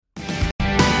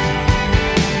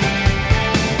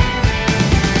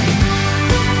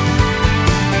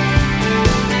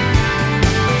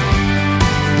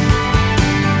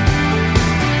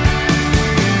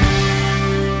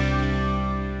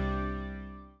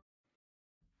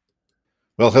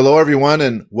Well, hello, everyone,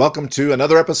 and welcome to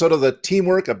another episode of the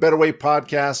Teamwork A Better Way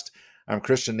podcast. I'm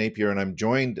Christian Napier, and I'm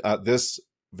joined this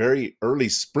very early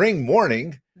spring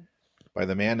morning by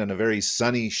the man in a very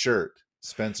sunny shirt,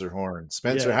 Spencer Horn.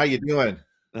 Spencer, Yeah, how you doing?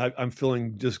 I'm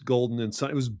feeling just golden and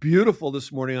sunny. It was beautiful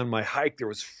this morning on my hike. There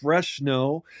was fresh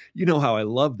snow. You know how I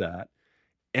love that.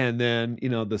 And then,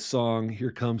 the song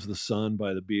 "Here Comes the Sun"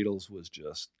 by the Beatles was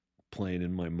just playing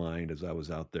in my mind as I was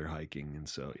out there hiking. And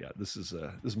so, yeah, this is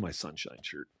my sunshine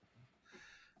shirt.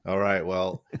 All right.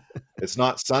 Well, it's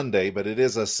not Sunday, but it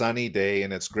is a sunny day,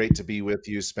 and it's great to be with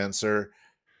you, Spencer.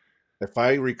 If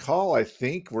I recall, I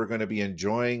think we're going to be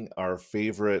enjoying our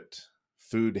favorite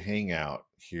food hangout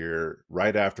here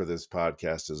right after this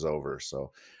podcast is over.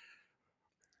 So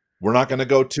we're not going to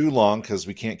go too long because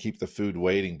we can't keep the food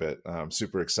waiting, but I'm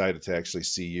super excited to actually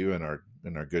see you and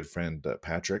our good friend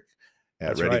Patrick at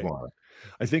That's Red right. Iguana.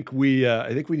 I think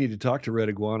we need to talk to Red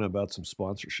Iguana about some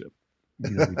sponsorship.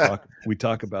 We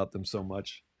talk about them so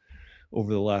much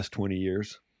over the last 20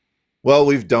 years. Well,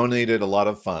 we've donated a lot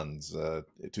of funds to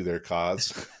their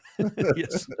cause.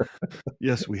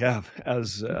 Yes, we have,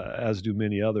 as do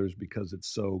many others, because it's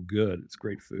so good. It's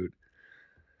great food.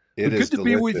 It But is good to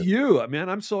be with delicious. you, man.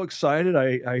 I'm so excited.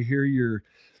 I hear you're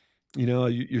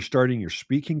starting your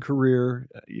speaking career.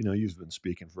 You've been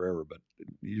speaking forever, but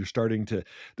you're starting to.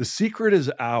 The secret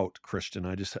is out, Christian.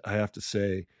 I have to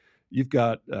say, you've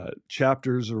got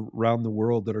chapters around the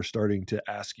world that are starting to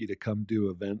ask you to come do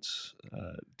events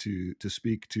to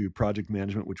speak to project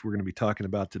management, which we're going to be talking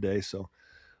about today. So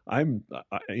I'm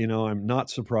not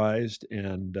surprised,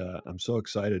 and I'm so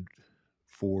excited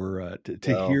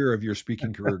to hear of your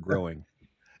speaking career growing.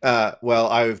 Well,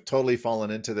 I've totally fallen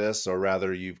into this, or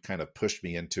rather, you've kind of pushed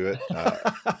me into it.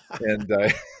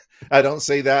 And I don't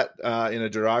say that in a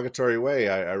derogatory way.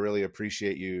 I really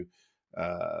appreciate you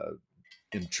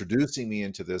introducing me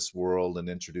into this world and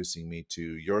introducing me to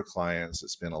your clients.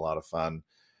 It's been a lot of fun.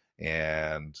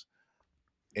 And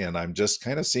I'm just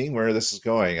kind of seeing where this is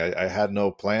going. I had no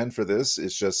plan for this.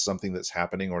 It's just something that's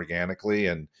happening organically,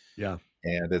 and Yeah.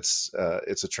 it's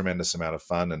a tremendous amount of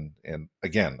fun. And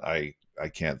again, I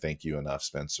can't thank you enough,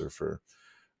 Spencer,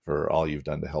 for all you've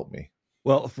done to help me.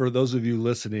 Well, for those of you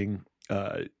listening,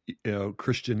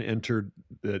 Christian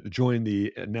joined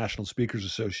the National Speakers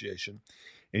Association,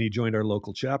 and he joined our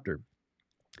local chapter.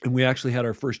 And we actually had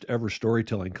our first ever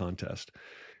storytelling contest.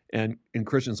 And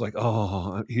Christian's like,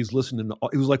 oh, he's listening.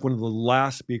 He was like one of the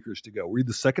last speakers to go. Were you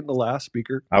the second to last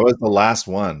speaker? I was the last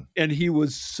one. And he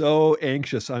was so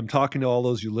anxious. I'm talking to all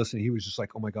those you listening. He was just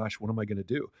like, oh my gosh, what am I going to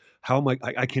do? How am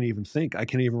I can't even think. I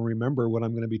can't even remember what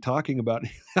I'm going to be talking about.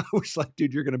 I was like,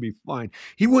 dude, you're going to be fine.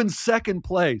 He won second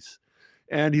place.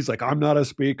 And he's like, I'm not a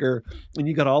speaker. And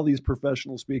you got all these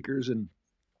professional speakers. And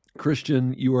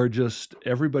Christian, you are just,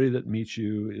 everybody that meets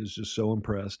you is just so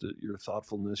impressed at your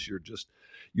thoughtfulness.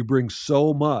 You bring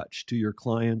so much to your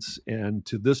clients and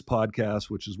to this podcast,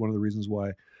 which is one of the reasons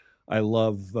why I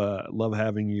love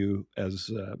having you as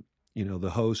the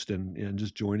host and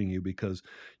just joining you, because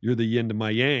you're the yin to my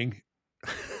yang.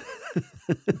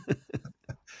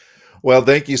 Well,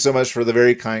 thank you so much for the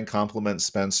very kind compliment,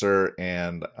 Spencer.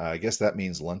 And I guess that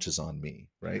means lunch is on me,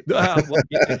 right? Well,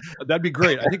 yeah, that'd be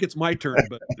great. I think it's my turn,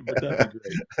 but that'd be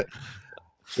great.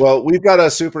 Well, we've got a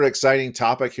super exciting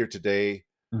topic here today.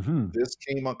 Mm-hmm. This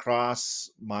came across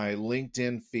my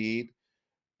LinkedIn feed.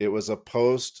 It was a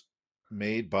post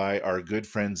made by our good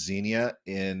friend Xenia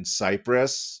in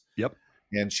Cyprus. Yep.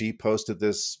 And she posted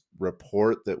this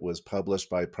report that was published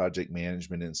by Project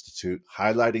Management Institute,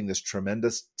 highlighting this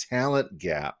tremendous talent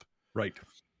gap Right.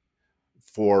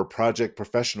 for project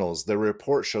professionals. The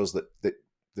report shows that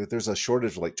there's a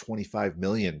shortage of like 25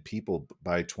 million people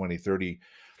by 2030.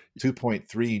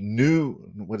 2.3 new,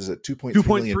 what is it?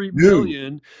 2.3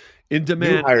 million in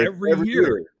demand every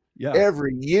year. Yeah.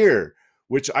 Every year,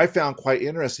 which I found quite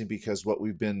interesting, because what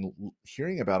we've been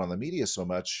hearing about on the media so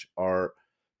much are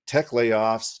tech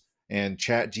layoffs and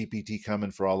Chat GPT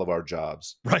coming for all of our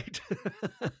jobs. Right.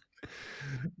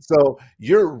 So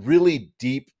you're really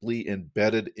deeply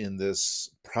embedded in this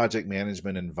project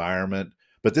management environment,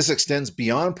 but this extends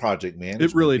beyond project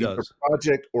management. It really These does. are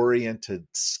project-oriented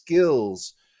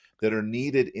skills that are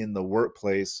needed in the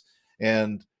workplace.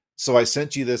 And so I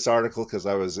sent you this article because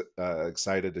I was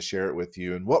excited to share it with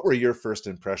you. And what were your first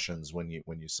impressions when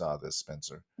you saw this,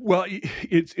 Spencer? Well,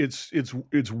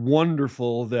 it's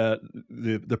wonderful that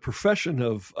the profession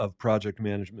of project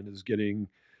management is getting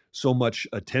so much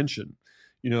attention.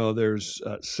 There's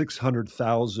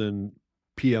 600,000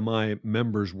 PMI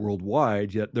members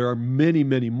worldwide, yet there are many,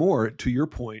 many more, to your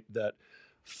point, that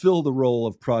fill the role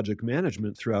of project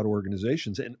management throughout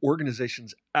organizations. And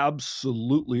organizations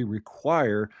absolutely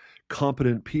require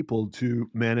competent people to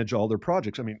manage all their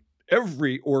projects. I mean,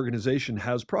 every organization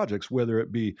has projects, whether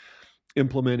it be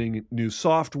implementing new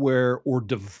software or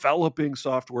developing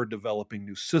software, developing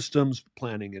new systems,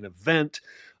 planning an event,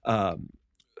 um,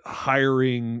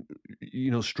 hiring,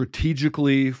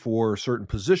 strategically for certain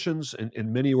positions,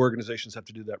 and many organizations have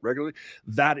to do that regularly.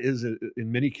 That is,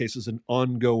 in many cases, an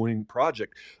ongoing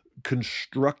project.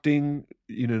 Constructing,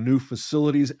 new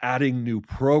facilities, adding new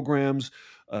programs,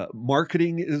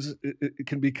 marketing it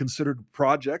can be considered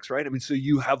projects, right? I mean, so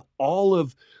you have all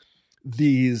of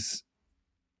these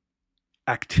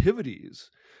activities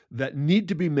that need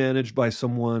to be managed by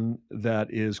someone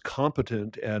that is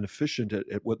competent and efficient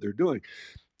at what they're doing.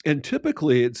 And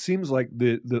typically, it seems like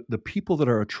the people that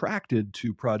are attracted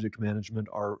to project management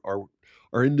are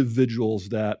individuals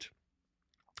that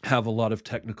have a lot of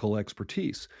technical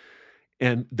expertise,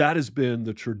 and that has been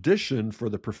the tradition for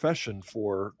the profession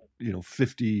for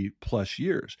 50 plus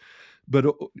years. But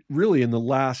really, in the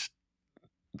last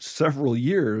several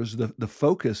years, the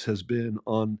focus has been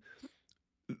on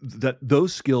that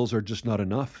those skills are just not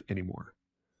enough anymore.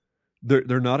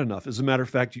 They're not enough. As a matter of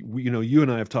fact, you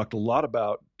and I have talked a lot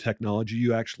about technology.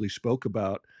 You actually spoke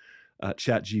about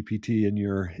Chat GPT in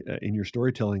your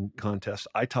storytelling contest.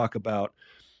 I talk about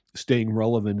staying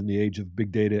relevant in the age of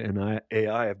big data and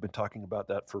AI. I've been talking about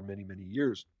that for many, many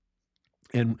years.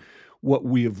 And what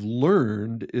we have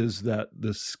learned is that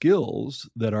the skills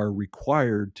that are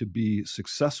required to be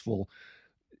successful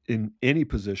in any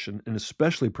position, and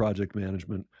especially project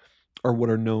management, are what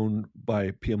are known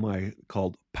by PMI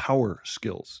called power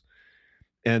skills.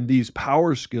 And these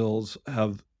power skills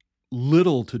have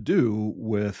little to do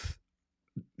with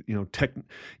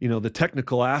the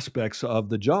technical aspects of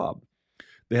the job.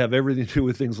 They have everything to do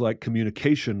with things like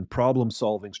communication, problem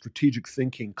solving, strategic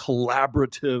thinking,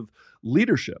 collaborative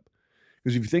leadership.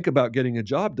 Because if you think about getting a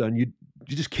job done, you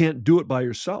just can't do it by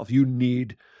yourself. You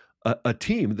need a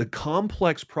team. The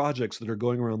complex projects that are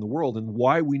going around the world, and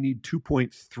why we need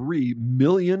 2.3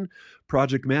 million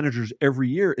project managers every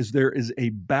year, is there is a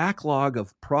backlog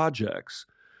of projects,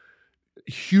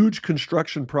 huge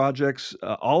construction projects,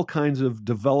 all kinds of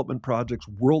development projects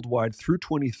worldwide through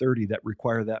 2030 that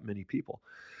require that many people.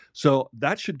 So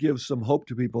that should give some hope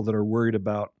to people that are worried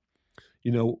about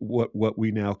what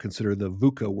we now consider the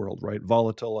VUCA world, right?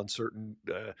 Volatile, uncertain,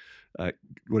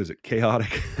 what is it?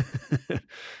 Chaotic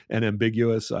and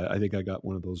ambiguous. I think I got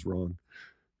one of those wrong.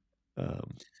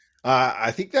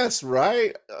 I think that's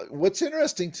right. What's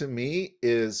interesting to me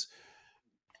is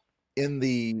in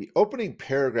the opening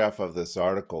paragraph of this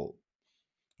article,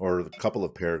 or a couple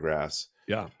of paragraphs,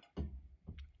 Yeah.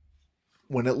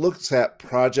 when it looks at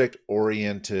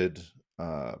project-oriented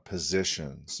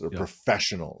positions or Yeah.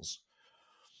 professionals,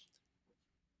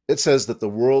 it says that the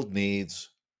world needs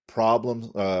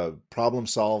problem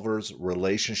solvers,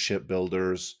 relationship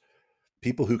builders,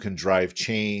 people who can drive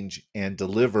change and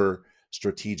deliver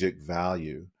strategic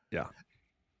value. Yeah.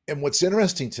 And what's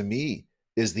interesting to me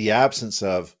is the absence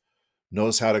of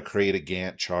knows how to create a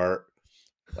Gantt chart,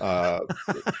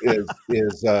 is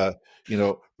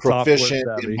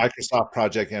proficient in Microsoft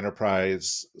Project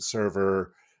Enterprise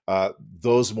Server,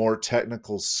 those more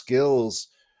technical skills,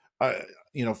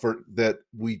 for that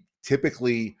we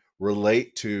typically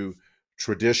relate to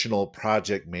traditional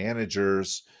project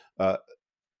managers.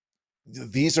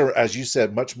 These are, as you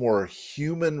said, much more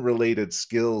human related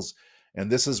skills,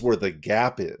 and this is where the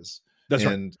gap is. That's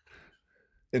right.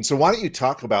 And so why don't you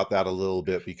talk about that a little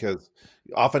bit? Because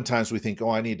oftentimes we think,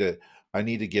 I need to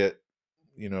get,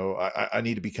 I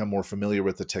need to become more familiar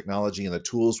with the technology and the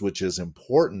tools, which is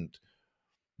important.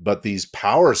 But these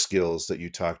power skills that you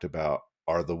talked about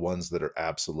are the ones that are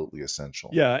absolutely essential.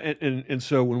 Yeah. And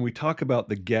so when we talk about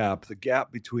the gap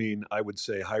between, I would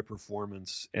say, high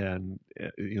performance and,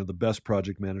 the best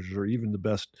project managers, or even the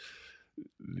best,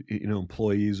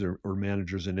 employees or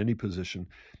managers in any position,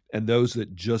 and those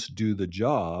that just do the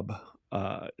job,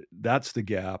 that's the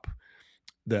gap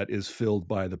that is filled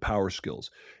by the power skills.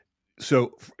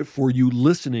 So for you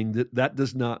listening, that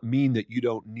does not mean that you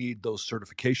don't need those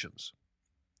certifications.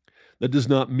 That does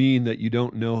not mean that you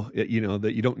don't know, that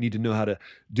you don't need to know how to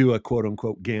do a quote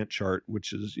unquote Gantt chart,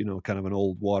 which is, kind of an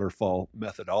old waterfall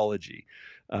methodology.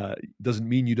 Doesn't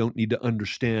mean you don't need to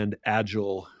understand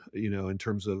Agile, in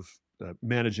terms of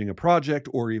managing a project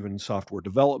or even software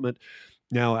development.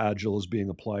 Now Agile is being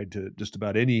applied to just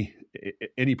about any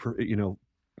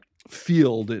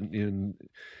field in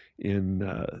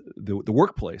the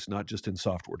workplace, not just in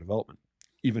software development.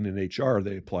 Even in HR,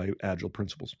 they apply Agile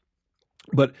principles.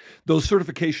 But those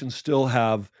certifications still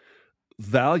have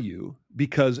value,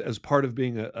 because as part of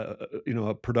being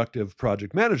a productive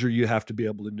project manager, you have to be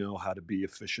able to know how to be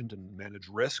efficient and manage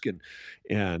risk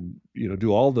and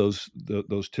do all those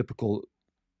typical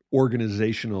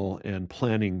organizational and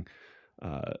planning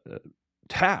uh,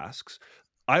 tasks.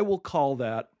 I will call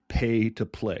that pay to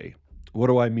play. What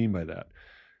do I mean by that?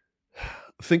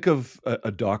 Think of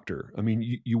a doctor. I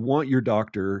mean, you want your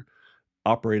doctor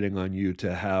operating on you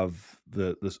to have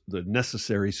the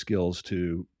necessary skills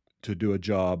to do a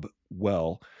job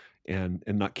well and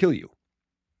not kill you,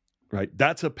 right?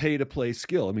 That's a pay to play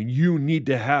skill. I mean, you need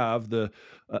to have an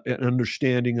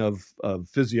understanding of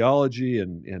physiology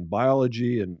and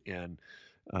biology and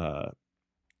uh,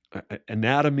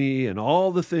 anatomy and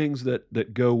all the things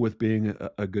that go with being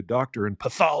a good doctor, and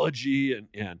pathology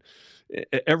and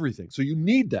everything. So you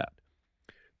need that.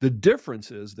 The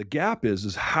difference is, the gap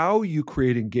is how you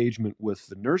create engagement with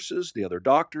the nurses, the other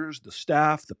doctors, the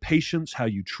staff, the patients, how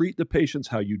you treat the patients,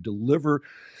 how you deliver,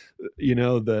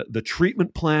 the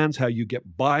treatment plans, how you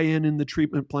get buy-in in the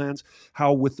treatment plans,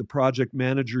 how with the project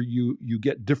manager you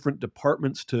get different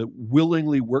departments to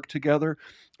willingly work together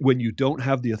when you don't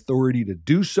have the authority to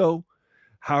do so.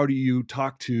 How do you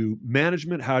talk to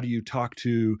management? How do you talk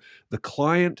to the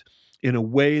client in a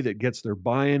way that gets their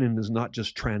buy-in and is not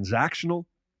just transactional?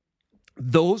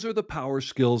 Those are the power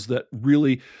skills that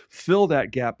really fill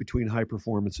that gap between high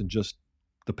performance and just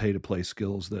the pay to play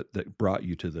skills that brought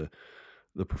you to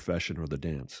the profession or the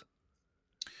dance.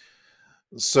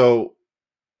 So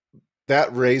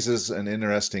that raises an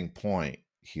interesting point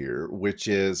here, which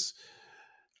is,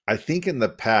 I think in the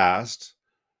past,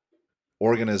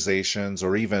 organizations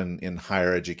or even in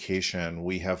higher education,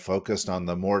 we have focused on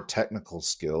the more technical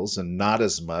skills and not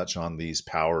as much on these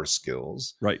power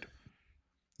skills. Right.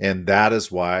 And that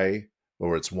is why,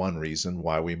 or it's one reason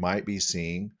why we might be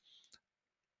seeing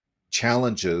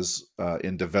challenges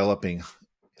in developing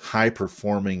high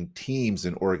performing teams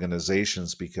and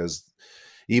organizations, because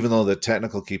even though the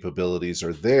technical capabilities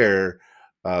are there,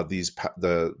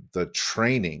 the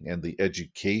training and the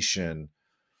education,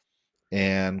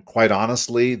 and quite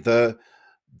honestly, the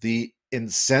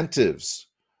incentives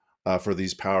for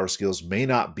these power skills may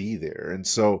not be there. And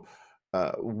so,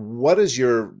 what is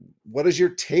your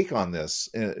take on this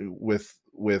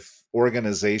with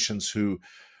organizations who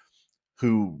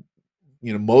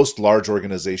most large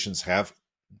organizations have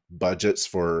budgets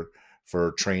for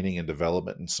training and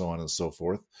development and so on and so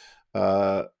forth.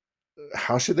 Uh,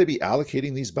 how should they be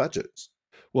allocating these budgets?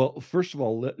 Well, first of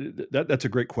all, that's a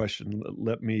great question.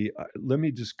 Let me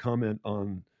just comment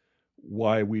on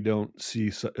why we don't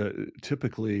see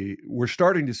typically. We're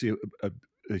starting to see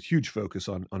a huge focus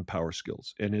on power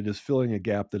skills, and it is filling a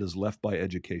gap that is left by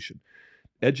education.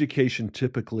 Education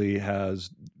typically has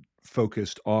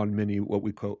focused on many what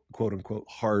we quote unquote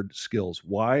hard skills.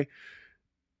 Why?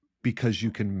 Because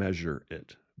you can measure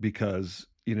it. Because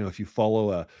if you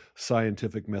follow a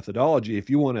scientific methodology, if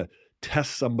you want to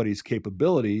test somebody's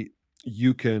capability,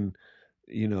 you can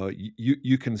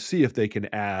you can see if they can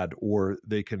add, or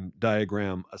they can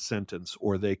diagram a sentence,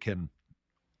 or they can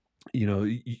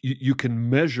you can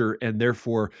measure, and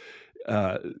therefore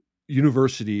uh,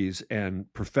 universities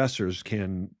and professors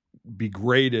can be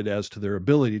graded as to their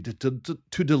ability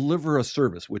to deliver a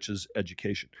service, which is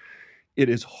education. It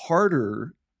is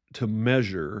harder to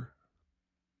measure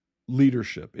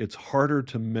leadership. It's harder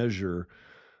to measure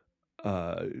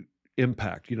uh,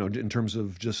 impact, in terms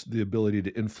of just the ability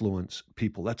to influence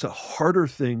people. That's a harder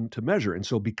thing to measure. And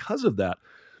so because of that,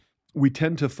 we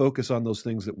tend to focus on those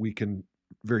things that we can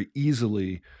very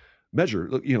easily measure.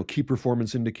 Key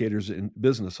performance indicators in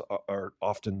business are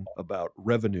often about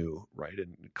revenue, right?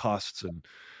 And costs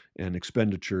and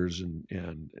expenditures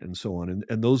and so on.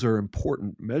 And those are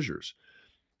important measures.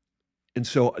 And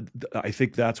so I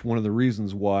think that's one of the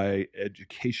reasons why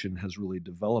education has really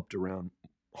developed around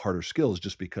harder skills,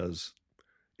 just because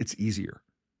it's easier.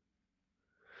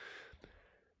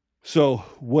 So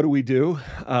what do we do?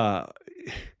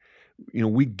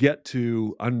 We get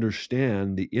to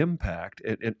understand the impact,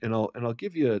 and I'll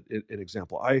give you an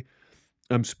example.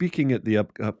 I'm speaking at the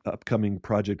upcoming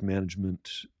Project Management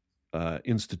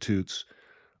Institute's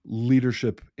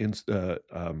leadership. It's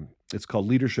called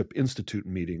Leadership Institute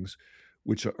meetings,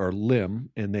 which are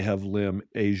LIM, and they have LIM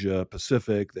Asia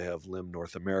Pacific, they have LIM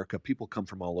North America. People come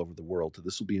from all over the world.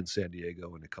 This will be in San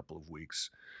Diego in a couple of weeks.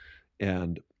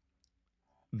 And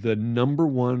the number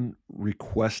one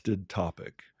requested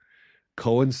topic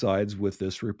coincides with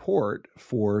this report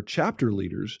for chapter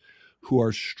leaders who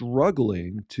are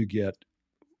struggling to get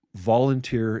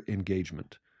volunteer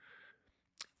engagement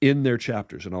in their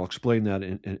chapters. And I'll explain that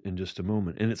in just a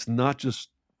moment. And it's not just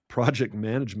Project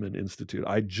Management Institute.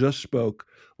 I just spoke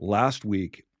last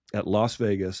week at Las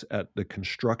Vegas at the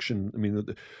construction. I mean,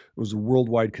 it was a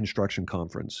worldwide construction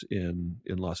conference in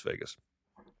Las Vegas,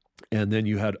 and then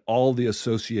you had all the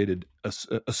associated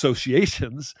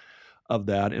associations of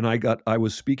that. And I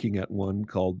was speaking at one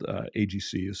called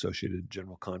AGC, Associated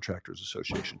General Contractors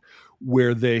Association,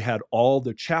 where they had all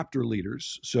the chapter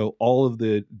leaders. So all of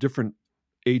the different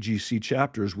AGC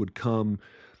chapters would come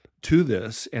to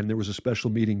this, and there was a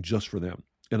special meeting just for them.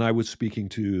 And I was speaking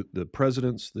to the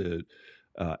presidents,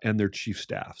 and their chief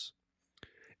staffs,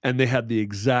 and they had the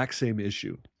exact same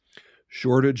issue: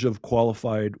 shortage of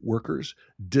qualified workers,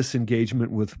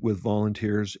 disengagement with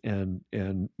volunteers, and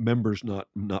members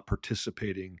not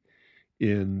participating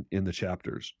in the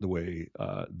chapters the way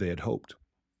they had hoped.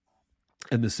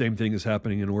 And the same thing is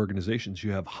happening in organizations.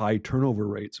 You have high turnover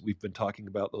rates. We've been talking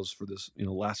about those for this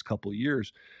last couple of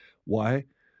years. Why?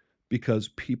 Because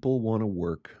people want to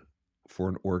work for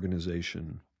an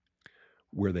organization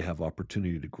where they have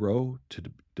opportunity to grow, to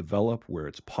develop, where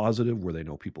it's positive, where they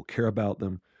know people care about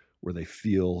them, where they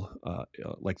feel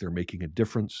like they're making a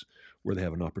difference, where they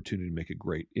have an opportunity to make a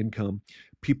great income.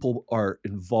 People are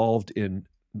involved in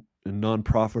a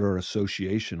nonprofit or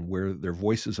association where their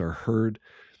voices are heard,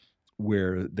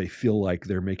 where they feel like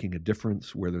they're making a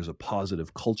difference, where there's a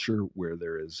positive culture, where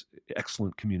there is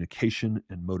excellent communication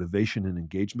and motivation and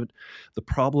engagement. The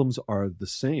problems are the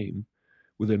same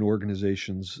within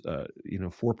organizations,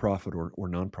 for profit or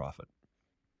nonprofit.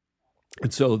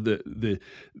 And so the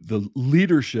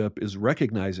leadership is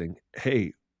recognizing,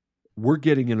 hey, we're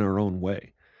getting in our own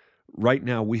way. Right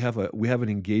now, we have an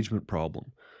engagement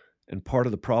problem, and part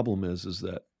of the problem is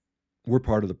that we're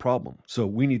part of the problem. So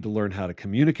we need to learn how to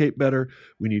communicate better.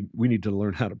 We need to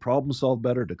learn how to problem solve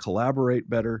better, to collaborate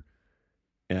better,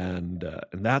 and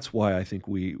that's why I think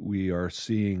we are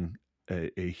seeing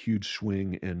a huge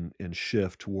swing and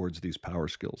shift towards these power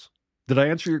skills. Did I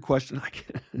answer your question?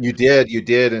 You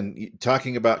did. And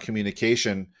talking about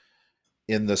communication,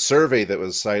 in the survey that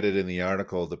was cited in the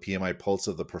article, the PMI Pulse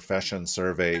of the Profession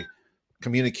survey,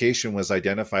 communication was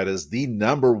identified as the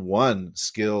number one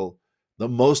skill, the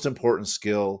most important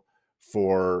skill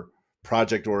for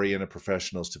project-oriented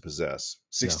professionals to possess,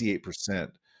 68%,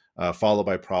 followed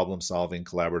by problem solving,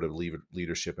 collaborative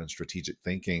leadership, and strategic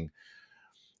thinking.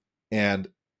 And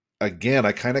again,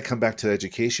 I kind of come back to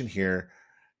education here.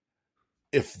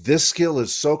 If this skill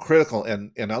is so critical,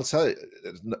 and I'll tell you,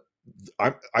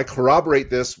 I corroborate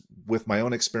this with my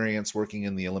own experience working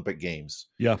in the Olympic Games.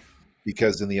 Yeah.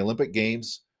 Because in the Olympic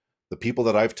Games, the people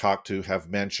that I've talked to have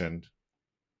mentioned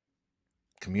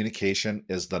communication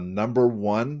is the number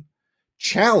one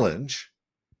challenge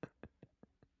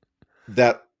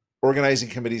that organizing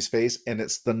committees face, and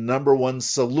it's the number one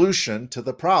solution to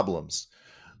the problems.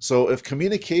 So if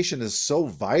communication is so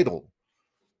vital,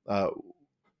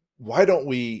 why don't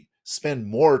we spend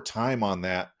more time on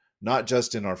that, not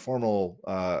just in our formal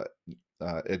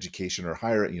education or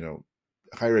higher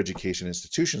education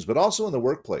institutions, but also in the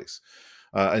workplace?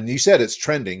 And you said it's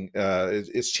trending,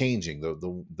 it's changing.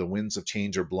 The winds of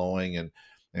change are blowing, and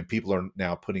people are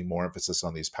now putting more emphasis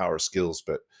on these power skills.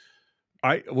 But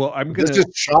this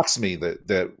just shocks me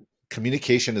that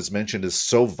communication is mentioned as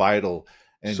so vital.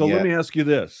 And so let me ask you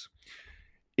this.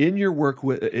 In your work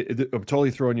with, I'm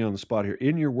totally throwing you on the spot here.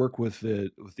 In your work with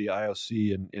the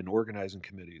IOC and organizing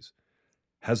committees,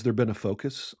 has there been a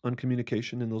focus on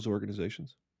communication in those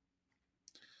organizations?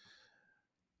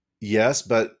 Yes,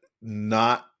 but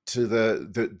not to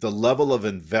the level of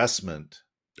investment.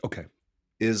 Okay,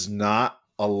 is not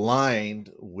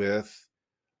aligned with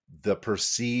the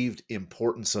perceived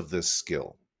importance of this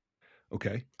skill.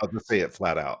 Okay, I'll just say it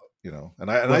flat out.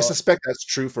 I suspect that's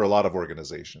true for a lot of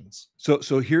organizations.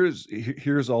 So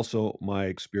here's also my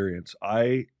experience.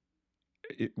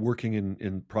 Working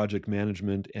in project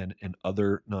management and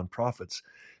other nonprofits,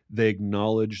 they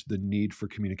acknowledge the need for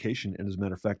communication, and as a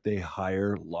matter of fact, they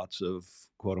hire lots of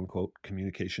quote unquote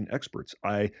communication experts.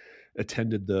 I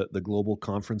attended the global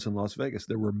conference in Las Vegas.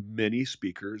 There were many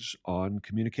speakers on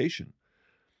communication,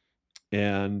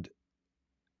 and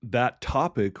that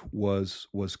topic was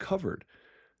covered.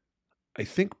 I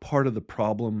think part of the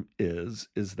problem is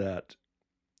that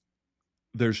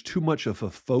there's too much of a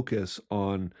focus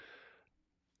on.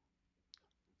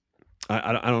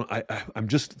 I'm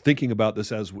just thinking about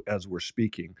this as we're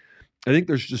speaking. I think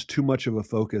there's just too much of a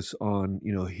focus on,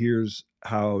 here's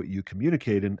how you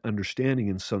communicate, and understanding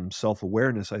and some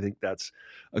self-awareness. I think that's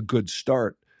a good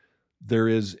start. There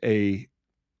is a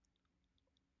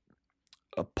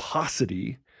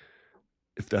paucity,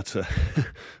 if that's for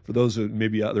those of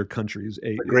maybe other countries,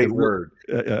 a great word,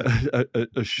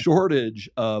 a shortage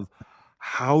of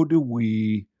How do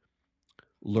we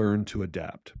learn to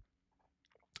adapt?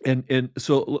 And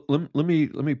so let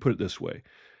me put it this way.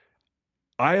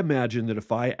 I imagine that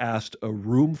if I asked a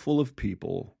room full of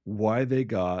people why they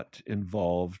got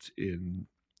involved in,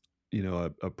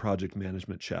 a project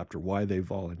management chapter, why they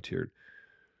volunteered,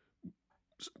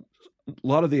 a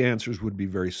lot of the answers would be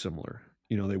very similar.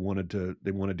 They wanted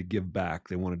to give back,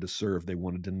 they wanted to serve, they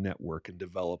wanted to network and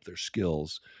develop their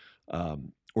skills,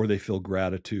 or they feel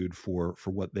gratitude for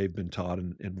what they've been taught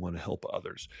and want to help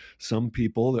others. Some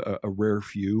people, a rare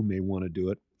few, may want to do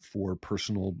it for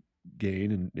personal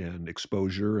gain and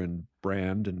exposure and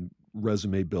brand and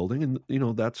resume building, and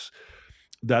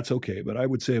that's okay. But I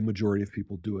would say a majority of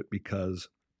people do it because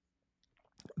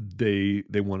they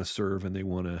want to serve and they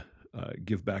want to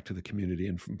give back to the community,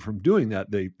 and from doing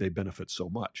that, they benefit so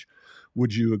much.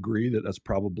 Would you agree that that's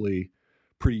probably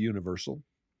pretty universal?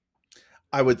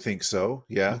 I would think so.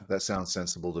 Yeah. Yeah, that sounds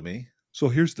sensible to me. So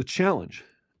here's the challenge: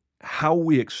 how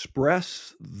we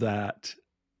express that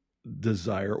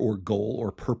desire or goal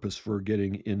or purpose for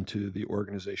getting into the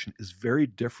organization is very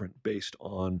different based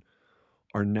on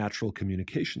our natural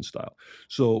communication style.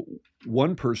 So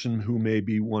one person who may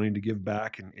be wanting to give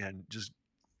back and just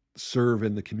serve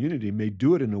in the community may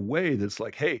do it in a way that's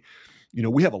like, hey,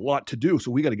 we have a lot to do,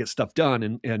 so we got to get stuff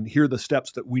done, and here are the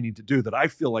steps that we need to do, that I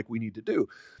feel like we need to do.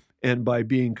 And by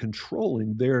being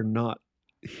controlling, they're not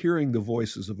hearing the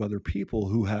voices of other people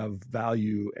who have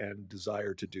value and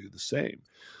desire to do the same.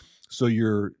 So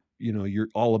you're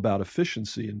all about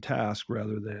efficiency and task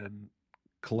rather than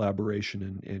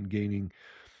collaboration and gaining,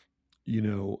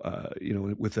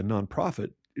 with a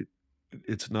nonprofit,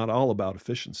 it's not all about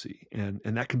efficiency, and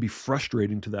that can be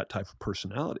frustrating to that type of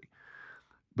personality.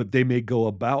 But they may go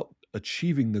about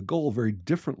achieving the goal very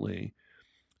differently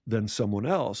than someone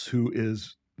else who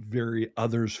is very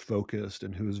others focused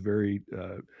and who is very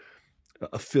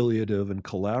affiliative and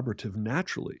collaborative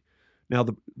naturally. Now,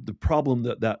 the problem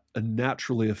that a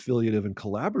naturally affiliative and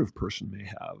collaborative person may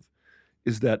have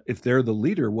is that if they're the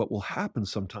leader, what will happen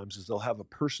sometimes is they'll have a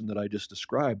person that I just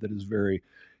described that is very,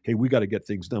 hey, we got to get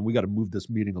things done. We got to move this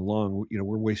meeting along.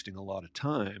 We're wasting a lot of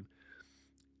time.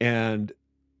 And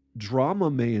drama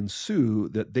may ensue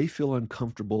that they feel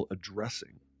uncomfortable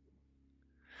addressing.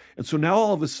 And so now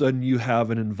all of a sudden you have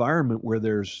an environment where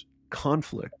there's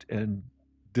conflict and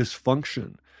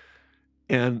dysfunction.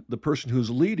 And the person who's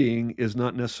leading is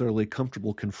not necessarily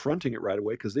comfortable confronting it right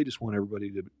away because they just want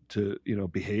everybody to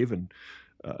behave and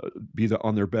be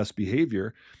on their best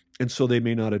behavior. And so they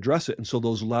may not address it. And so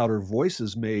those louder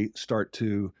voices may start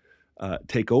to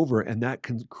take over, and that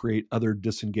can create other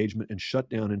disengagement and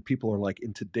shutdown. And people are like,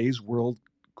 in today's world,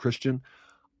 Christian,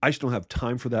 I just don't have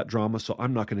time for that drama, so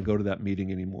I'm not going to go to that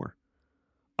meeting anymore.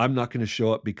 I'm not going to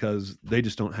show up because they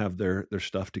just don't have their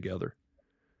stuff together.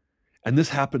 And this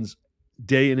happens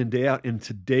day in and day out. In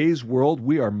today's world,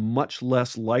 we are much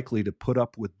less likely to put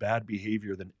up with bad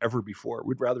behavior than ever before.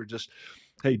 We'd rather just,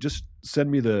 hey, just send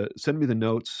me the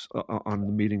notes on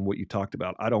the meeting, what you talked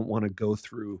about. I don't want to go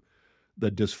through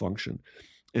the dysfunction.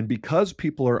 And because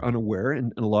people are unaware,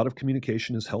 and a lot of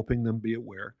communication is helping them be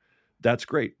aware, that's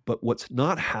great. But what's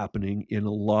not happening in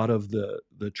a lot of the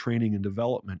training and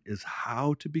development is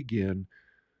how to begin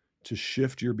to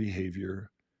shift your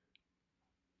behavior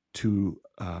to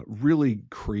really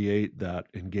create that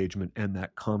engagement and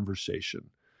that conversation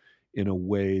in a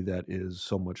way that is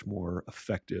so much more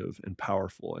effective and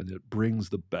powerful, and it brings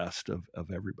the best of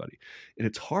everybody. And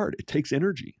it's hard. It takes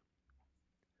energy.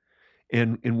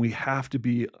 And we have to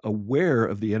be aware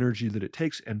of the energy that it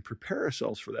takes and prepare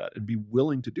ourselves for that and be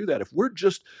willing to do that. If we're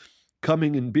just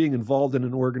coming and being involved in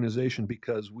an organization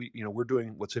because we're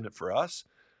doing what's in it for us,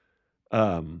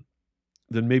 then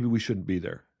maybe we shouldn't be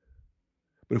there.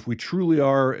 But if we truly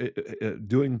are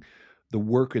doing the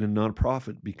work in a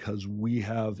nonprofit because we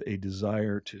have a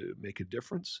desire to make a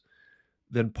difference,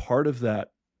 then part of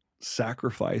that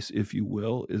sacrifice, if you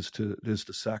will, is to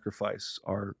sacrifice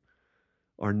our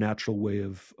natural way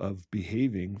of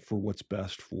behaving for what's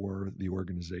best for the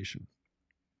organization.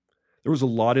 There was a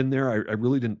lot in there. I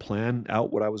really didn't plan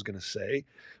out what I was going to say,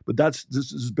 but this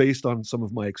is based on some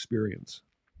of my experience.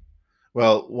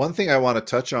 Well, one thing I want to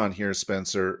touch on here,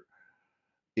 Spencer,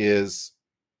 is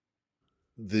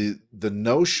the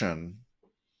notion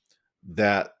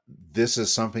that this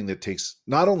is something that takes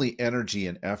not only energy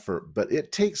and effort, but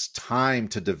it takes time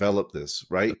to develop this,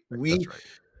 right? That's right.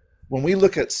 When we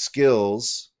look at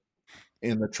skills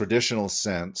in the traditional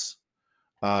sense,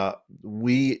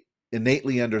 we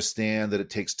innately understand that it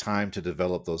takes time to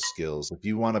develop those skills. If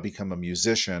you want to become a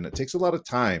musician, it takes a lot of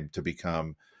time to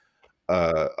become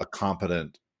a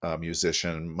competent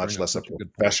musician, much less a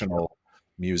professional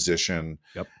musician.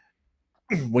 Yep.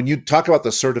 When you talk about the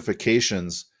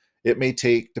certifications, it may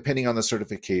take, depending on the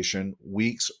certification,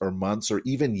 weeks or months or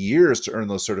even years to earn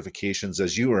those certifications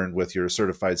as you earned with your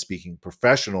certified speaking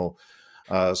professional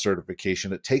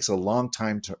certification. It takes a long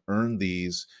time to earn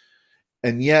these.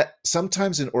 And yet,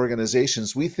 sometimes in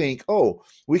organizations, we think, oh,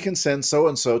 we can send so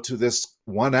and so to this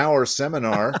 1 hour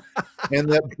seminar, and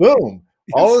that boom,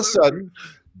 all It's of a so true. sudden,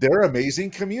 they're amazing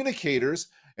communicators.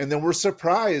 And then we're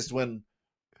surprised when,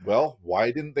 well,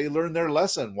 why didn't they learn their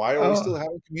lesson? Why are we still Oh,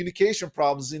 having communication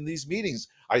problems in these meetings?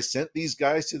 I sent these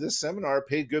guys to this seminar,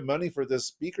 paid good money for this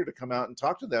speaker to come out and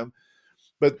talk to them,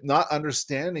 but not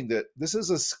understanding that this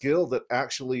is a skill that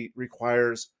actually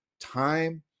requires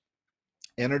time,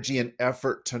 energy, and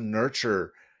effort to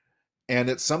nurture. And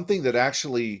it's something that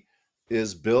actually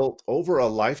is built over a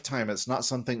lifetime. It's not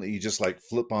something that you just like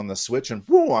flip on the switch and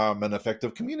whoo, I'm an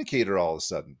effective communicator all of a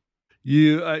sudden.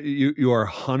 you are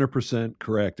 100%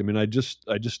 correct. I mean, I just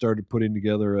started putting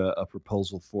together a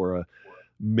proposal for a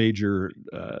major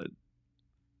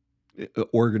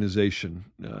organization,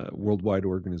 worldwide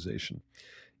organization,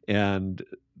 and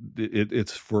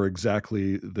it's for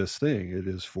exactly this thing. It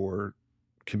is for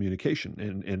communication,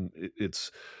 and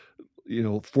it's,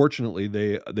 fortunately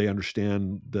they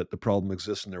understand that the problem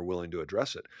exists and they're willing to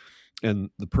address it. And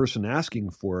the person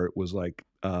asking for it was like,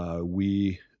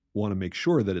 we want to make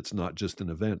sure that it's not just an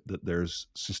event, that there's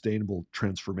sustainable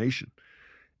transformation,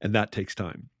 and that takes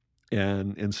time.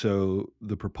 And so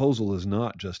the proposal is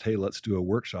not just, hey, let's do a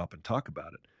workshop and talk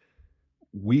about it.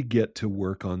 We get to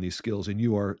work on these skills, and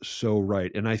you are so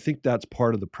right. And I think that's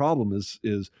part of the problem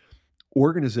is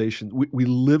organization. We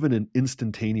live in an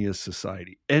instantaneous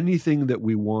society. Anything that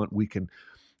we want, we can.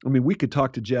 I mean, we could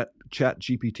talk to Chat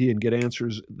GPT and get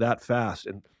answers that fast,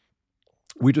 and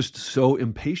we're just so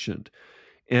impatient.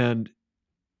 And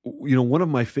one of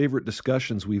my favorite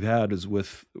discussions we've had is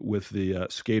with the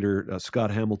skater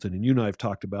Scott Hamilton, and you and I have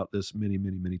talked about this many,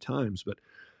 many, many times. But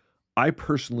I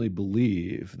personally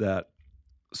believe that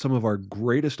some of our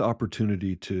greatest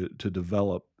opportunity to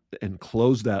develop and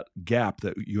close that gap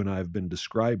that you and I have been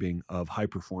describing of high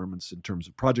performance in terms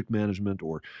of project management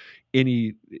or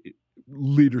any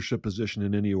leadership position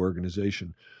in any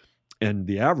organization, and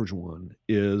the average one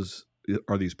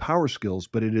are these power skills.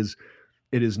 But it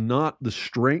is not the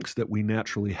strengths that we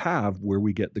naturally have where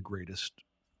we get the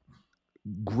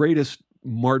greatest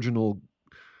marginal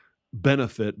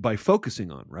benefit by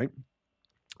focusing on, right?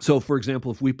 So for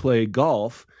example, if we play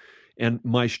golf and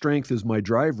my strength is my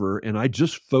driver and I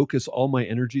just focus all my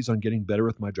energies on getting better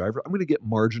with my driver, I'm going to get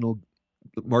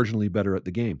marginally better at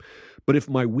the game. But if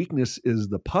my weakness is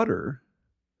the putter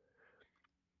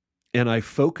and I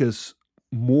focus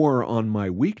more on my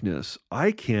weakness,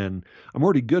 I'm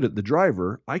already good at the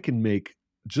driver. I can make,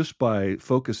 just by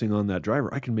focusing on that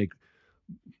driver, I can make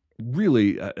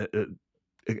really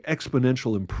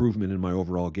exponential improvement in my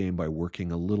overall game by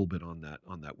working a little bit on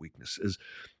that weakness. Is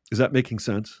that making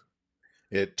sense?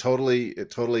 It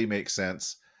totally makes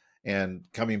sense. And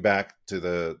coming back to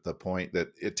the point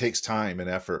that it takes time and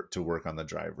effort to work on the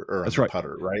driver or on That's the right.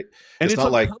 putter, right? And It's it's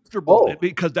not like, uncomfortable oh,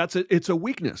 because it's a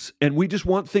weakness, and we just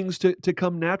want things to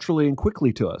come naturally and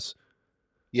quickly to us.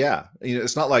 yeah,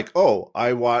 it's not like, oh,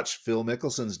 I watched Phil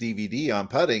Mickelson's DVD on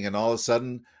putting and all of a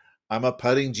sudden I'm a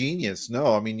putting genius.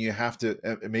 No, I mean, you have to,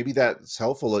 maybe that's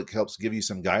helpful. It helps give you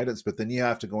some guidance, but then you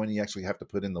have to go and you actually have to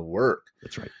put in the work.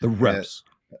 That's right. The And reps.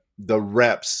 the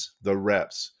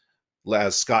reps,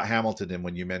 as Scott Hamilton did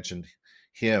when you mentioned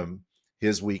him,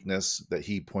 his weakness that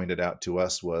he pointed out to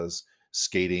us was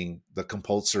skating the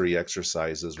compulsory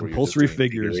exercises where you're just Compulsory doing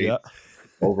figures, figure yeah. eight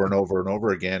over and over and over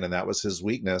again. And that was his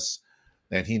weakness.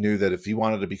 And he knew that if he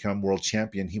wanted to become world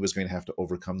champion, he was going to have to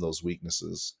overcome those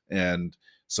weaknesses. And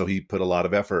so he put a lot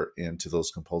of effort into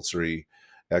those compulsory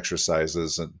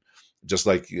exercises, and just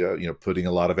like putting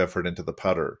a lot of effort into the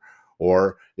putter.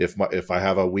 Or if I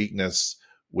have a weakness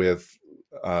with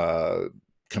uh,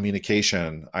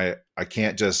 communication, I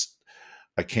can't just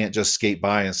skate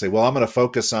by and say, well, I'm going to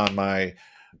focus on my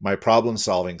problem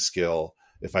solving skill.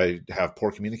 If I have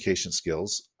poor communication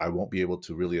skills, I won't be able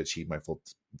to really achieve my full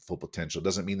potential. It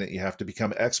doesn't mean that you have to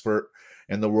become expert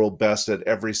and the world best at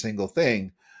every single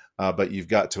thing, but you've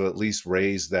got to at least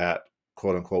raise that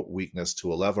quote unquote weakness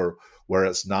to a level where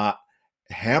it's not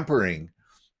hampering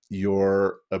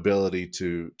your ability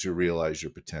to realize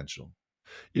your potential.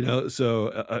 So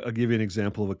I'll give you an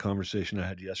example of a conversation I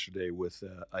had yesterday with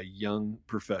a young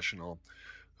professional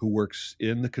who works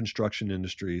in the construction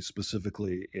industry,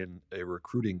 specifically in a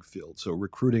recruiting field. So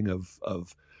recruiting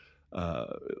of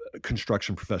uh,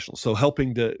 construction professionals. So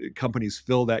helping companies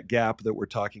fill that gap that we're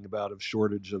talking about of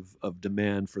shortage of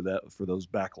demand for those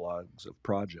backlogs of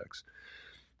projects.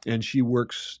 And she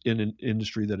works in an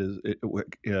industry that is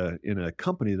in a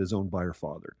company that is owned by her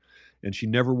father. And she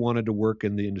never wanted to work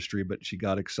in the industry, but she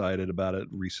got excited about it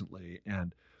recently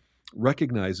and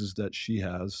recognizes that she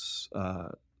has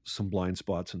some blind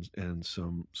spots and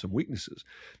some weaknesses.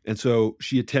 And so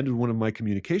she attended one of my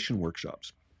communication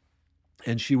workshops,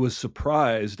 and she was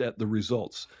surprised at the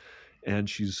results. And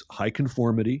she's high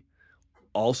conformity,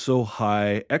 also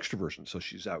high extroversion. So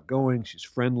she's outgoing, she's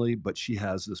friendly, but she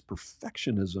has this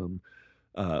perfectionism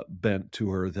bent to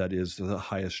her that is the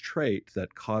highest trait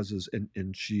that causes,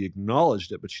 and she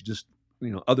acknowledged it, but she just,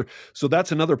 other. So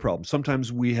that's another problem.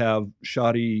 Sometimes we have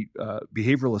shoddy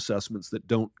behavioral assessments that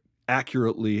don't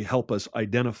accurately help us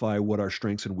identify what our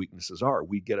strengths and weaknesses are.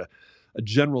 We get a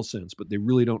general sense, but they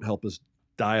really don't help us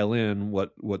dial in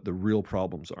what the real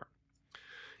problems are.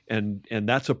 And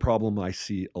that's a problem I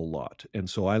see a lot. And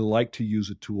so I like to use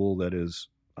a tool that is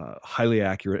highly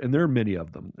accurate, and there are many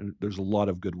of them. There's a lot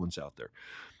of good ones out there.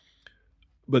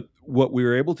 But what we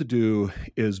were able to do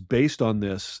is, based on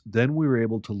this, then we were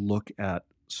able to look at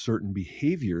certain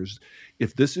behaviors.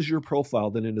 If this is your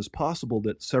profile, then it is possible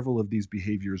that several of these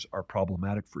behaviors are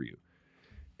problematic for you.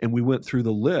 And we went through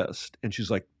the list, and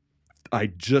she's like, I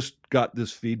just got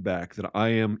this feedback that I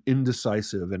am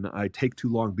indecisive and I take too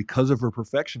long. Because of her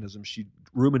perfectionism, she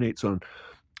ruminates on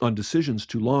decisions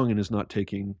too long and is not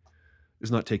taking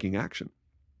action.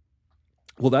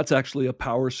 Well, that's actually a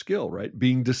power skill, right?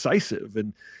 Being decisive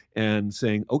and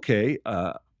saying, okay,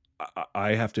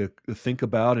 I have to think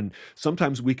about, and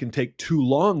sometimes we can take too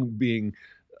long being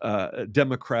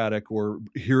democratic or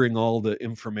hearing all the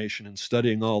information and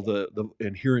studying all the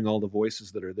and hearing all the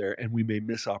voices that are there, and we may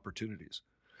miss opportunities.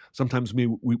 Sometimes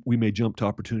we may jump to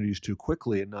opportunities too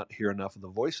quickly and not hear enough of the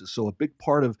voices. So a big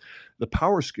part of the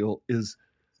power skill is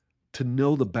to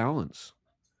know the balance.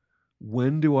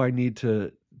 When do I need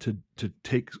to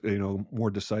take more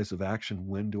decisive action?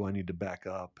 When do I need to back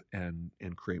up and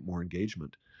create more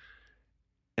engagement?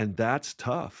 And that's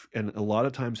tough. And a lot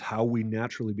of times how we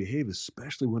naturally behave,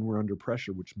 especially when we're under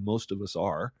pressure, which most of us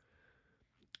are,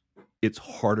 it's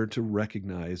harder to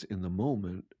recognize in the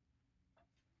moment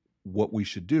what we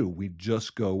should do. We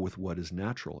just go with what is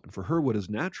natural. And for her, what is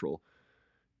natural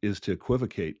is to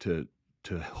equivocate, to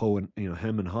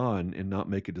hem and haw and not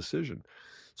make a decision.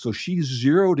 So she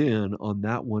zeroed in on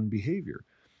that one behavior.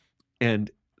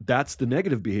 And that's the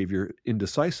negative behavior,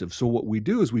 indecisive. So what we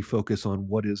do is we focus on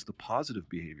what is the positive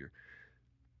behavior.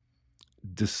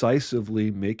 Decisively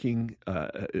being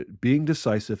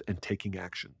decisive and taking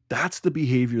action. That's the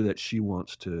behavior that she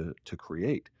wants to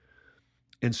create.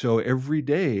 And so every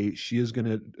day she is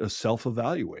going to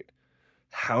self-evaluate.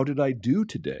 How did I do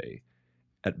today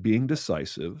at being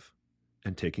decisive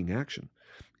and taking action?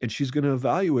 And she's going to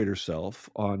evaluate herself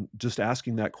on just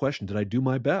asking that question. Did I do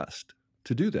my best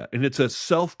to do that? And it's a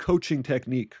self-coaching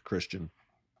technique, Christian.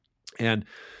 And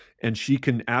she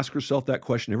can ask herself that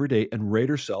question every day and rate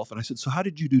herself. And I said, so how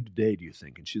did you do today, do you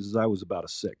think? And she says, I was about a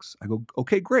 6. I go,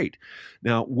 okay, great.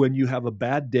 Now, when you have a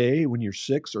bad day, when you're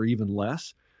 6 or even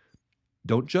less,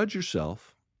 don't judge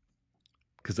yourself,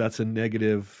 because that's a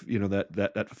negative,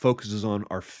 that focuses on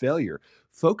our failure.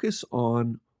 Focus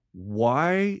on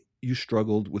why you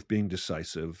struggled with being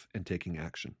decisive and taking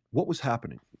action. What was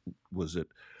happening? Was it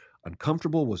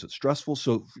uncomfortable? Was it stressful?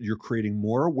 So you're creating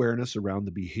more awareness around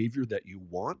the behavior that you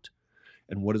want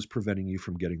and what is preventing you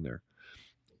from getting there.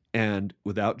 And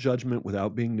without judgment,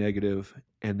 without being negative.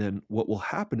 And then what will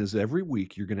happen is every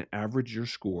week you're going to average your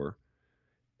score.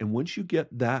 And once you get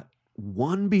that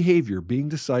one behavior, being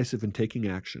decisive and taking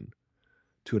action,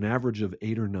 to an average of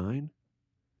 8 or 9,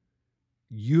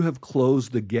 you have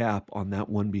closed the gap on that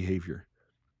one behavior.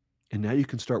 And now you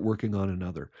can start working on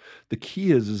another. The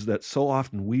key is that so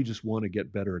often we just want to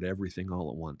get better at everything all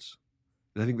at once.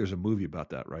 And I think there's a movie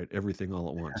about that, right? Everything all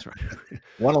at once, right?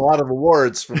 Won a lot of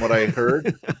awards from what I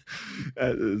heard.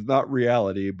 It's not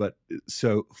reality, but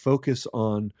so focus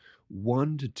on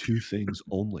 1 to 2 things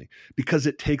only, because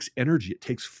it takes energy, it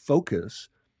takes focus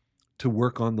to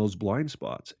work on those blind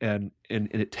spots, and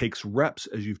it takes reps,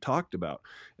 as you've talked about.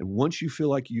 And once you feel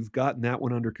like you've gotten that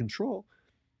one under control,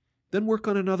 then work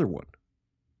on another one.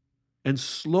 And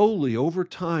slowly over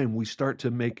time, we start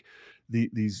to make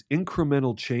these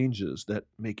incremental changes that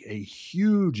make a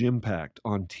huge impact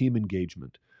on team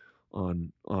engagement,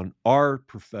 on our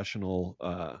professional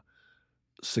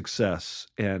success,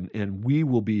 and we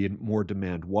will be in more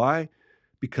demand. Why?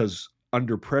 Because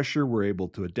under pressure, we're able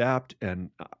to adapt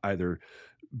and either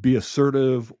be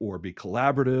assertive or be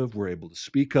collaborative. We're able to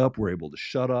speak up. We're able to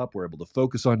shut up. We're able to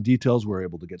focus on details. We're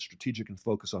able to get strategic and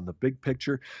focus on the big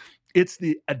picture. It's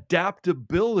the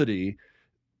adaptability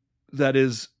that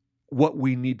is what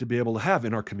we need to be able to have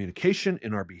in our communication,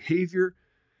 in our behavior.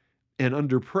 And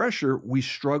under pressure, we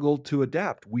struggle to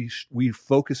adapt. We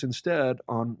focus instead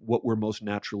on what we're most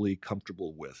naturally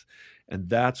comfortable with. And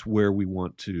that's where we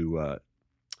want to,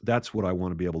 that's what I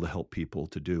want to be able to help people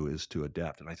to do, is to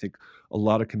adapt. And I think a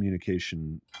lot of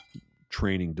communication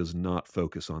training does not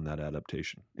focus on that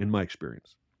adaptation, in my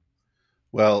experience.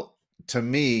 Well, to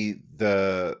me,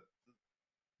 the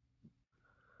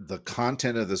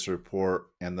content of this report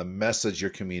and the message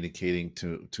you're communicating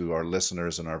to our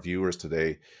listeners and our viewers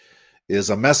today is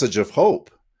a message of hope.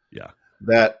 Yeah.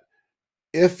 That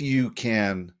if you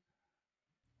can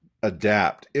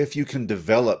adapt, if you can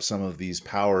develop some of these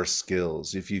power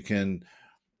skills, if you can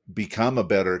become a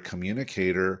better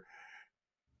communicator,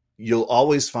 you'll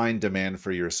always find demand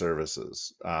for your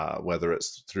services, whether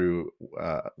it's through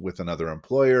with another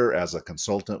employer, as a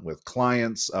consultant with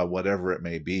clients, whatever it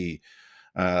may be.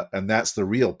 And that's the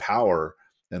real power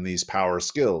in these power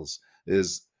skills.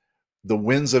 Is the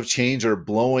winds of change are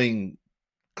blowing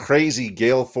crazy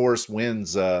gale force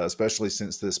winds, especially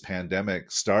since this pandemic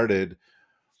started.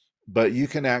 But you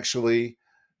can actually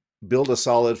build a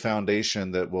solid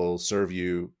foundation that will serve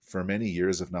you for many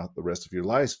years, if not the rest of your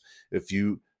life, if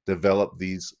you develop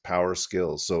these power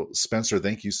skills. So, Spencer,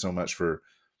 thank you so much for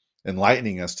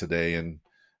enlightening us today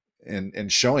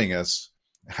and showing us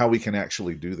how we can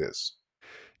actually do this.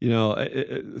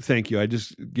 Thank you. I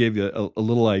just gave you a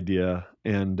little idea.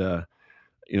 And,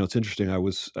 it's interesting. I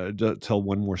was, to tell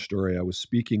one more story. I was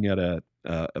speaking at a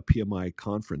PMI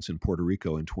conference in Puerto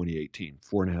Rico in 2018,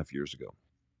 4.5 years ago.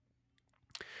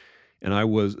 And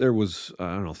there was,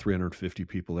 I don't know, 350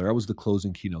 people there. I was the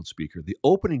closing keynote speaker. The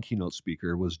opening keynote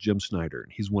speaker was Jim Snyder.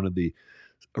 And he's one of the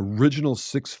original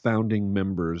 6 founding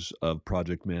members of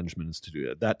Project Management Institute.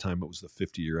 At that time, it was the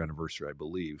 50-year anniversary, I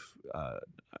believe.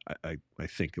 I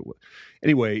think it was.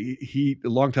 Anyway, a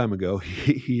long time ago,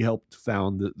 he helped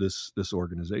found this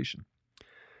organization.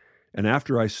 And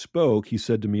after I spoke, he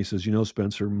said to me, he says,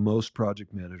 Spencer, most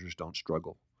project managers don't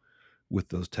struggle with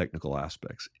those technical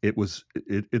aspects.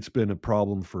 It's been a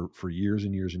problem for years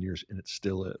and years and years, and it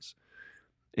still is.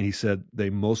 And he said they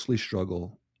mostly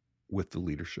struggle with the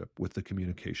leadership, with the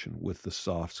communication, with the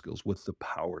soft skills, with the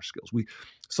power skills.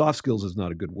 Soft skills is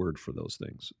not a good word for those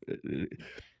things.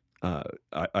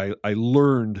 I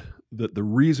learned that the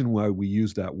reason why we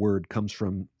use that word comes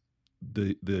from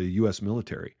the U.S.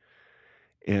 military,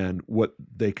 and what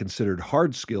they considered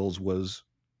hard skills was,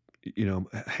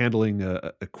 handling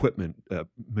equipment,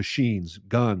 machines,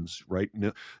 guns, right?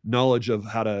 Knowledge of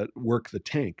how to work the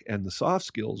tank. And the soft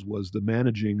skills was the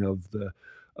managing of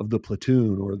the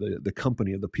platoon or the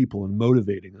company, of the people, and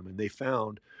motivating them. And they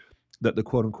found that the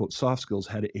quote unquote soft skills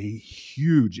had a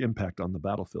huge impact on the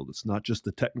battlefield. It's not just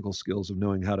the technical skills of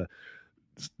knowing how to,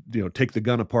 take the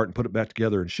gun apart and put it back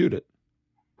together and shoot it.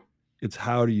 It's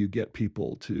how do you get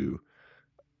people to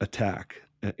attack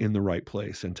in the right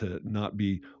place and to not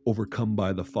be overcome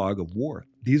by the fog of war.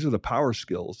 These are the power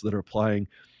skills that are applying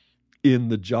in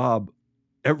the job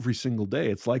every single day.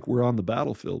 It's like we're on the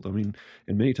battlefield. I mean,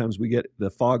 and many times we get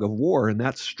the fog of war, and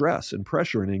that's stress and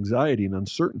pressure and anxiety and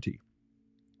uncertainty.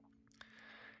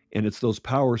 And it's those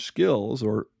power skills,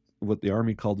 or what the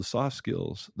Army called the soft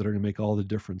skills, that are going to make all the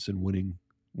difference in winning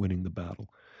the battle.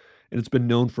 And it's been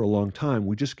known for a long time.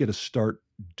 We just get to start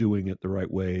doing it the right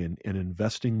way and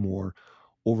investing more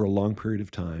over a long period of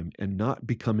time and not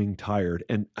becoming tired.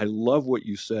 And I love what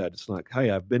you said. It's like, hey,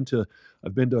 I've been to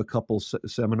a couple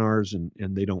seminars and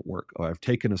they don't work. Or I've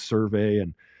taken a survey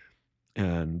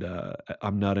and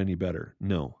I'm not any better.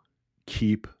 No,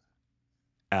 keep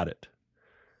at it.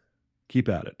 Keep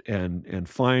at it and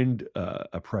find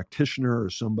a practitioner or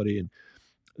somebody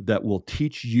that will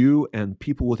teach you and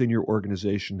people within your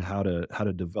organization how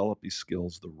to develop these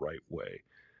skills the right way.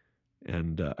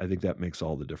 And I think that makes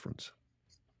all the difference.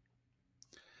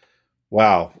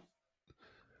 Wow.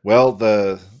 Well,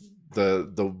 the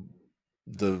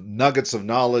nuggets of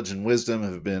knowledge and wisdom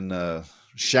have been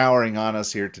showering on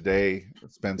us here today.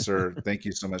 Spencer, thank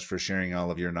you so much for sharing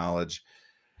all of your knowledge.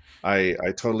 I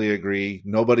totally agree.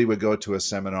 Nobody would go to a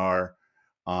seminar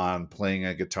on playing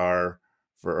a guitar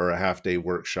or a half-day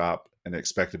workshop and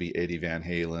expect to be Eddie Van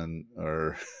Halen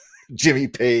or Jimmy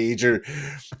Page or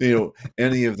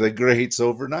any of the greats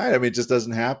overnight. I mean, it just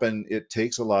doesn't happen. It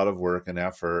takes a lot of work and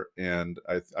effort, and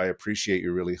I appreciate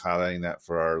you really highlighting that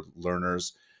for our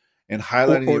learners. and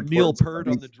highlighting the Or Neil importance of Peart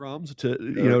on the these, drums to, or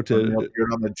Neil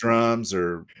Peart on the drums,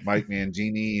 or Mike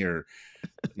Mangini, or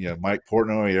Mike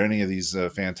Portnoy, or any of these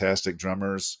fantastic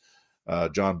drummers,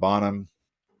 John Bonham,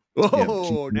 Keith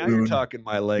oh, now you're Moon. talking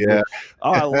my Yeah. language.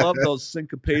 Oh, I love those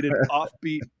syncopated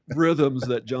offbeat rhythms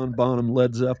that John Bonham,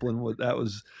 Led Zeppelin, that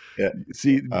was, Yeah.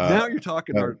 see, now you're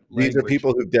talking our These are language.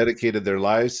 people who've dedicated their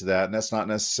lives to that, and that's not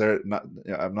necessarily not.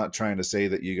 I'm not trying to say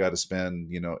that you got to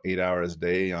spend 8 hours a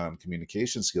day on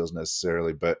communication skills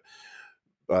necessarily, but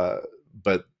uh,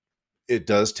 but it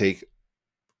does take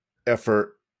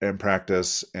effort and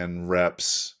practice and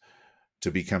reps to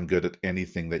become good at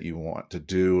anything that you want to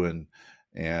do.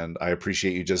 And I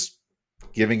appreciate you just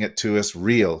giving it to us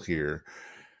real here.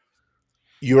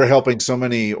 You are helping so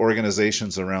many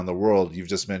organizations around the world. You've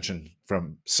just mentioned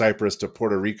from Cyprus to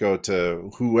Puerto Rico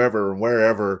to whoever and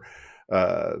wherever.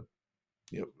 Uh,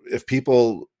 if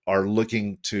people are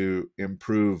looking to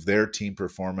improve their team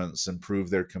performance,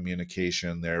 improve their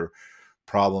communication, their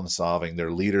problem solving,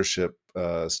 their leadership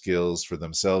skills for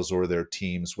themselves or their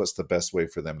teams, what's the best way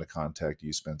for them to contact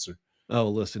you, Spencer? Oh,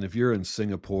 listen, if you're in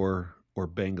Singapore or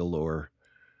Bangalore,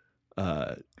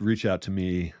 reach out to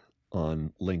me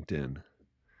on LinkedIn.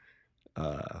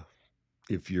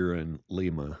 If you're in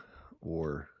Lima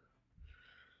or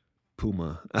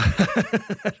Puma,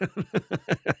 I don't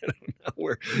know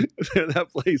where that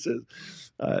place is.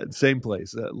 Same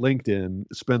place, LinkedIn,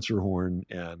 Spencer Horn,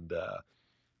 and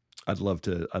I'd love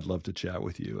to chat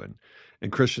with you.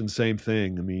 And Christian, same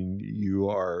thing. I mean, you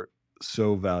are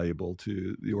so valuable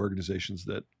to the organizations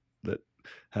that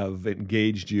have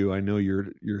engaged you. I know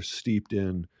you're steeped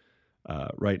in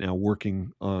right now,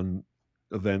 working on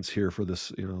events here for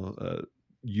this,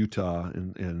 Utah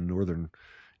and northern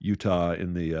Utah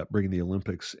in the bringing the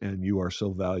Olympics, and you are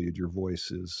so valued. Your voice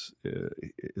is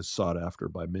sought after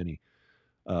by many.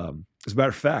 As a matter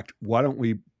of fact, why don't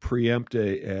we preempt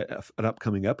an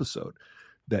upcoming episode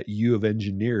that you have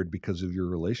engineered because of your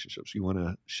relationships? You want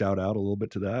to shout out a little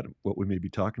bit to that, what we may be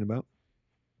talking about?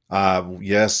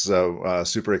 Yes,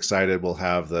 super excited. We'll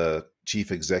have the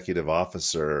chief executive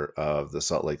officer of the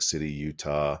Salt Lake City,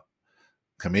 Utah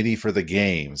Committee for the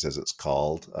Games, as it's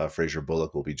called. Fraser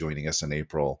Bullock will be joining us in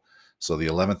April. So the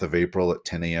 11th of April at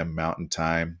 10 a.m. Mountain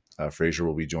Time, Fraser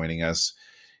will be joining us.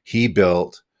 He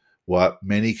built what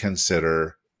many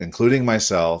consider, including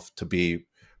myself, to be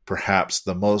perhaps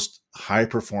the most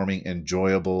high-performing,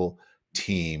 enjoyable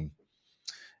team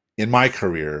in my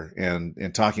career. And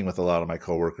in talking with a lot of my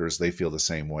coworkers, they feel the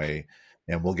same way.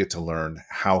 And we'll get to learn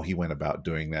how he went about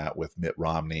doing that with Mitt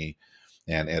Romney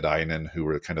and Ed Eynon, who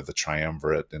were kind of the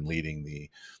triumvirate in leading the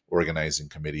organizing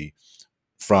committee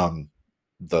from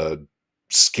the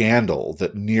scandal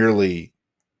that nearly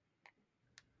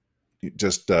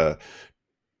just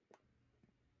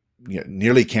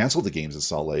nearly canceled the games in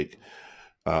Salt Lake.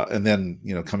 And then,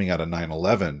 coming out of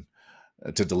 9/11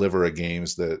 to deliver a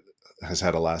games that has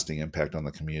had a lasting impact on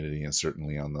the community and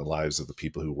certainly on the lives of the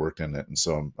people who worked in it. And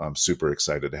so I'm super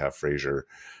excited to have Fraser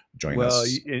join Well,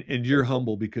 us. and you're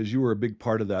humble because you were a big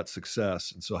part of that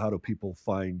success. And so, how do people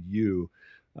find you?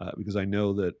 Because I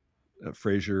know that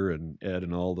Fraser and Ed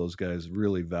and all those guys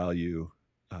really value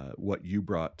what you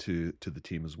brought to the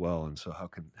team as well. And so,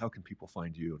 how can people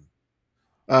find you?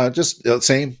 Just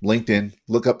same LinkedIn.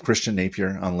 Look up Christian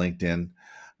Napier on LinkedIn,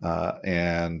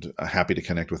 and happy to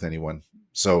connect with anyone.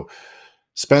 So,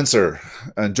 Spencer,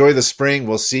 enjoy the spring.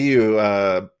 We'll see you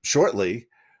shortly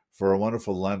for a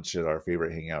wonderful lunch at our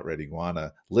favorite hangout, Red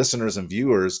Iguana. Listeners and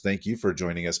viewers, thank you for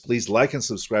joining us. Please like and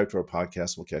subscribe to our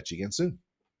podcast. We'll catch you again soon.